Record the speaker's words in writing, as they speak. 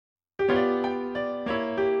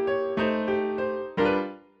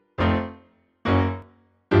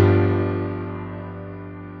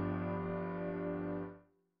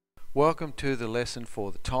Welcome to the lesson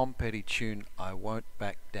for the Tom Petty tune, I Won't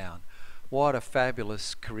Back Down. What a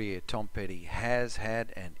fabulous career Tom Petty has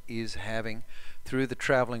had and is having through the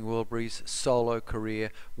Traveling Wilburys solo career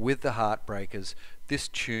with the Heartbreakers. This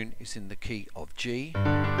tune is in the key of G.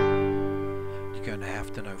 You're going to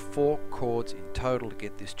have to know 4 chords in total to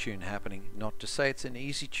get this tune happening. Not to say it's an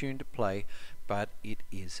easy tune to play, but it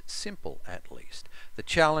is simple at least. The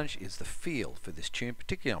challenge is the feel for this tune,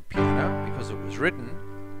 particularly on piano, because it was written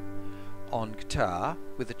on guitar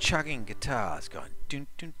with the chugging guitars going dun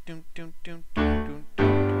dun dun dun dun dun dun dun.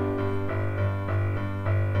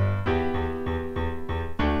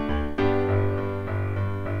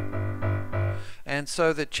 And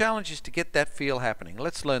so the challenge is to get that feel happening.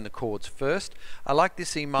 Let's learn the chords first. I like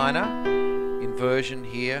this E minor inversion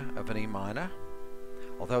here of an E minor.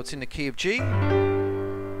 Although it's in the key of G,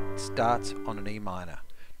 it starts on an E minor.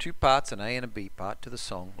 2 parts, an A and a B part to the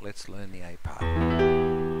song. Let's learn the A part.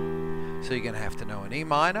 So you're going to have to know an E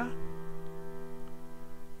minor.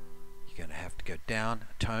 You're going to have to go down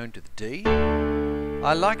a tone to the D.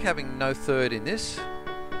 I like having no third in this.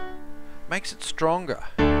 Makes it stronger.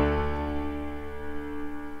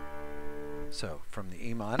 So from the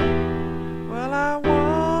E minor, well, I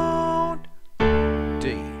won't.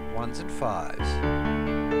 D, 1s and 5s.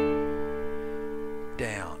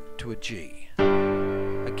 Down to a G.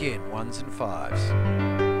 Again, 1s and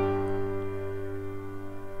 5s.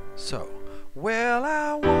 So, well,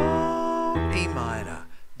 I won't. E minor,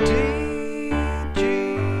 D,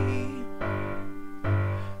 G.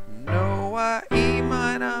 No, I E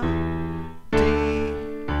minor, D,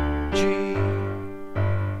 G.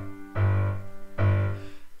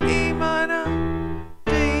 E minor,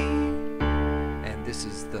 D. And this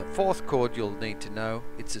is the 4th chord you'll need to know.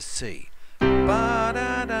 It's a C. Ba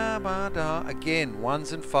da da ba da. Again,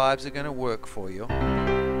 1s and 5s are going to work for you.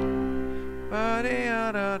 Ba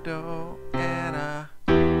da da do and a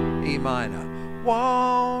E minor.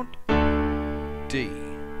 Won't. D.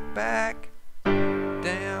 Back.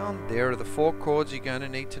 Down. There are the 4 chords you're going to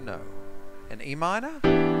need to know. An E minor.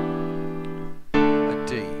 A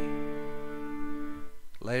D.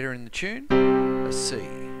 Later in the tune, a C.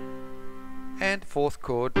 And 4th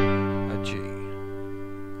chord, a G.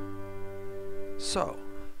 So,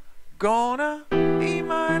 gonna E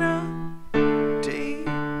minor, D,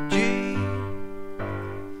 G.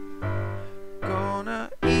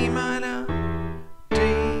 Gonna E minor, D,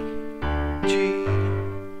 G.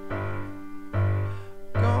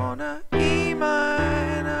 Gonna E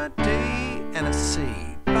minor, D, and a C.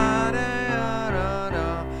 Ba da da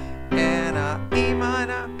da, and a E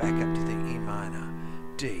minor. Back up to the E minor,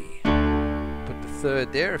 D. Put the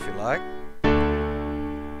 3rd there if you like.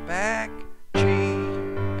 Back.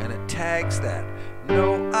 Tags that.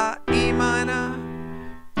 No, I E minor,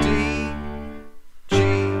 D, G.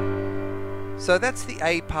 So that's the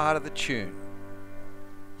A part of the tune.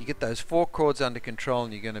 You get those 4 chords under control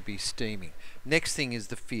and you're going to be steaming. Next thing is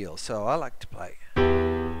the feel. So I like to play.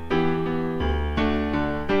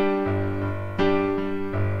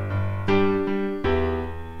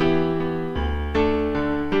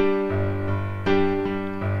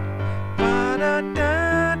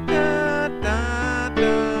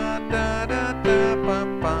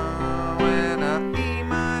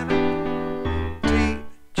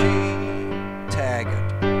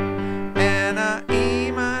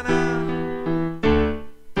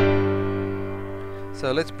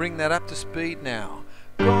 So let's bring that up to speed now.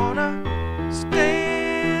 Gonna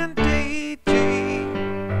stand D, G.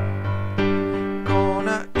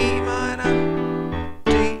 Gonna E minor,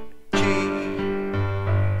 D, G.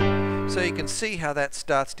 So you can see how that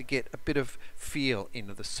starts to get a bit of feel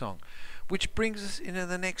into the song. Which brings us into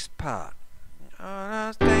the next part.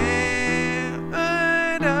 Gonna stand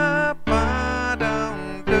up,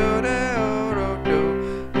 down, do, do,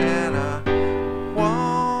 do, and I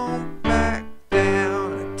won't back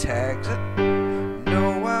down. It tags it.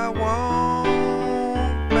 No, I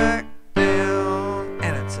won't back down.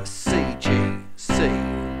 And it's a C, G, C.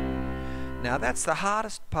 Now that's the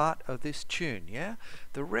hardest part of this tune, yeah?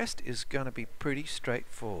 The rest is going to be pretty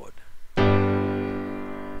straightforward.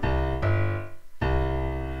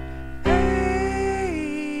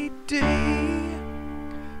 D,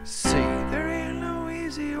 C. There ain't no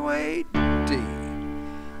easy way. D.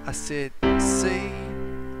 I said C,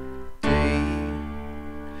 D.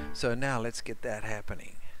 So now let's get that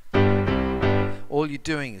happening. All you're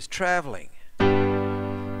doing is traveling.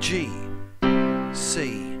 G,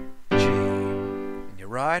 C, G. In your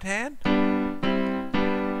right hand,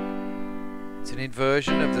 it's an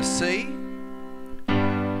inversion of the C,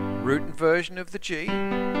 root inversion of the G.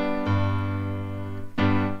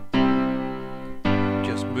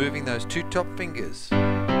 moving those two top fingers.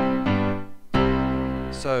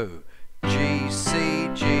 So G, C,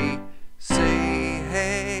 G, C,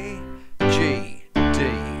 hey, G, D.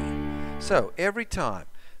 So every time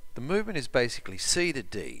the movement is basically C to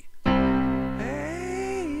D.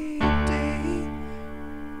 Hey, D.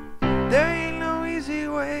 There ain't no easy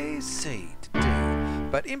way, C to D.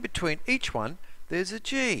 But in between each one, there's a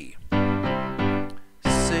G.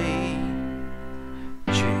 C,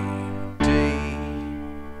 G, D,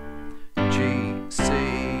 G, C,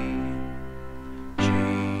 G,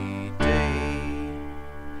 D,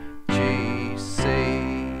 G, C,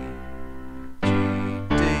 G,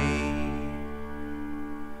 D,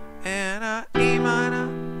 and a E minor,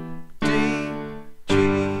 D, G,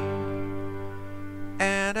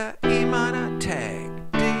 and a E minor tag,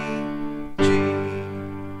 D, G.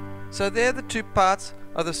 So they're the two parts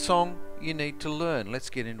of the song you need to learn. Let's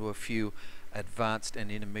get into a few advanced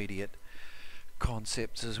and intermediate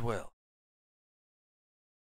concepts as well.